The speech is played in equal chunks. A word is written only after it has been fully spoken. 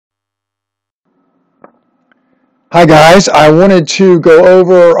Hi guys, I wanted to go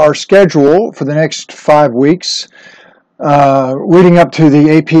over our schedule for the next 5 weeks leading up to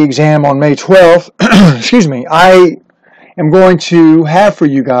the AP exam on May 12th. Excuse me. I am going to have for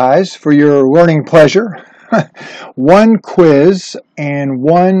you guys, for your learning pleasure, one quiz and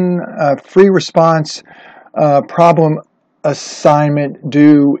one free response problem assignment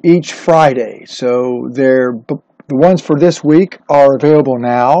due each Friday. So the ones for this week are available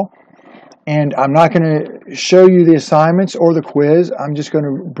now. And I'm not going to show you the assignments or the quiz. I'm just going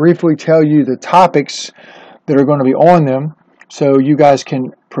to briefly tell you the topics that are going to be on them so you guys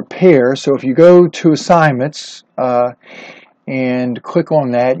can prepare. So if you go to assignments and click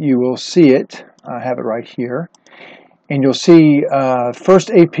on that, you will see it. I have it right here. And you'll see first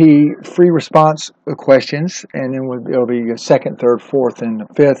AP free response questions, and then it'll be second, third, fourth, and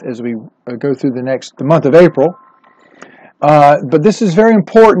fifth as we go through the month of April. But this is very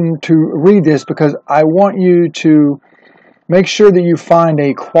important to read this because I want you to make sure that you find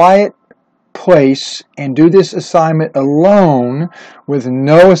a quiet place and do this assignment alone with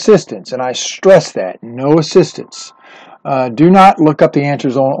no assistance. And I stress that, no assistance. Do not look up the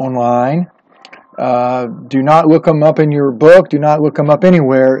answers online. Do not look them up in your book. Do not look them up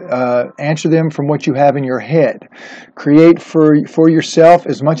anywhere. Answer them from what you have in your head. Create for yourself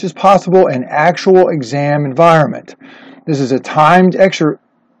as much as possible an actual exam environment. This is a timed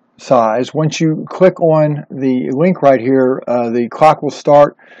exercise. Once you click on the link right here, the clock will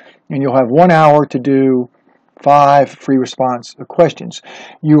start and you'll have 1 hour to do 5 free response questions.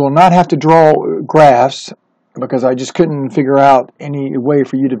 You will not have to draw graphs because I just couldn't figure out any way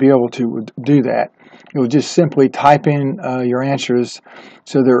for you to be able to do that. You'll just simply type in your answers.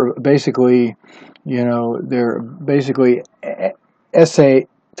 So they're basically, essay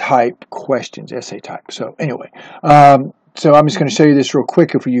type questions, essay type. So anyway, so I'm just going to show you this real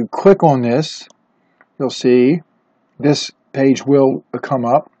quick. If you click on this, you'll see this page will come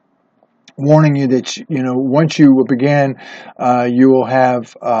up, warning you that once you begin, you will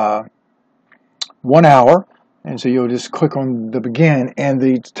have 1 hour, and so you'll just click on the begin. And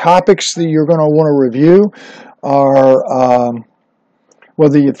the topics that you're going to want to review are. Well,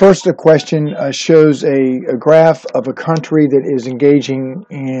 the first question shows a graph of a country that is engaging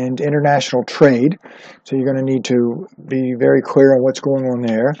in international trade. So you're going to need to be very clear on what's going on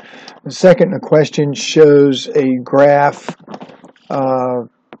there. The second question shows a graph of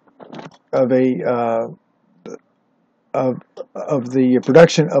the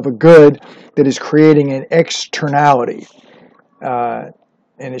production of a good that is creating an externality.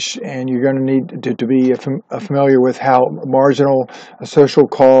 And you're going to need to be familiar with how marginal social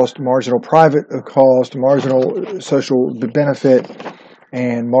cost, marginal private cost, marginal social benefit,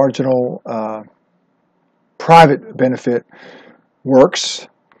 and marginal private benefit works,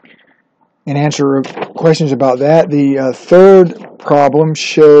 and answer questions about that. The third problem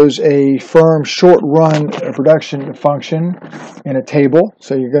shows a firm short-run production function in a table.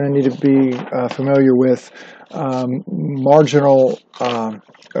 So you're going to need to be familiar with marginal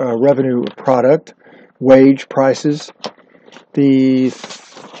revenue product, wage prices. The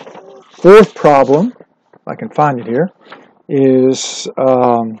fourth problem, if I can find it here,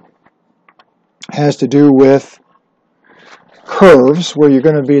 has to do with curves, where you're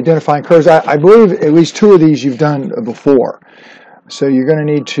going to be identifying curves. I believe at least 2 of these you've done before. So you're going to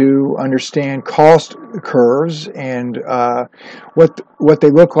need to understand cost curves and what they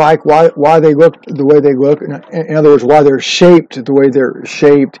look like, why they look the way they look. In other words, why they're shaped the way they're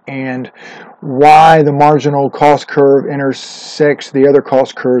shaped, and why the marginal cost curve intersects the other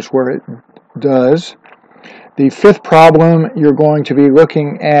cost curves where it does. The fifth problem, you're going to be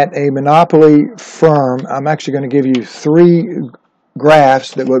looking at a monopoly firm. I'm actually going to give you 3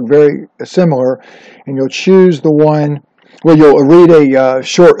 graphs that look very similar, and you'll choose the one. Well, you'll read a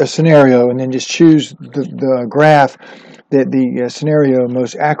scenario and then just choose the graph that the scenario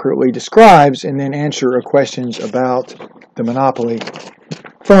most accurately describes, and then answer questions about the monopoly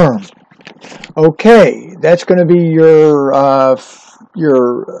firm. Okay, that's going to be your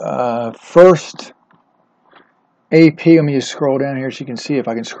first AP. Let me just scroll down here so you can see if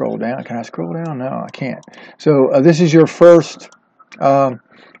I can scroll down. Can I scroll down? No, I can't. So this is your first AP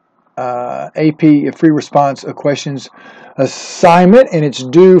free response questions assignment, and it's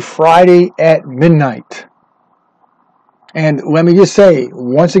due Friday at midnight. And let me just say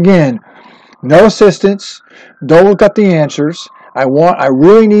once again, no assistance. Don't look up the answers. I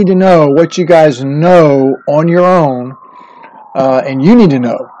really need to know what you guys know on your own, and you need to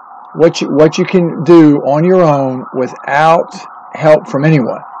know what you can do on your own without help from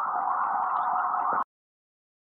anyone.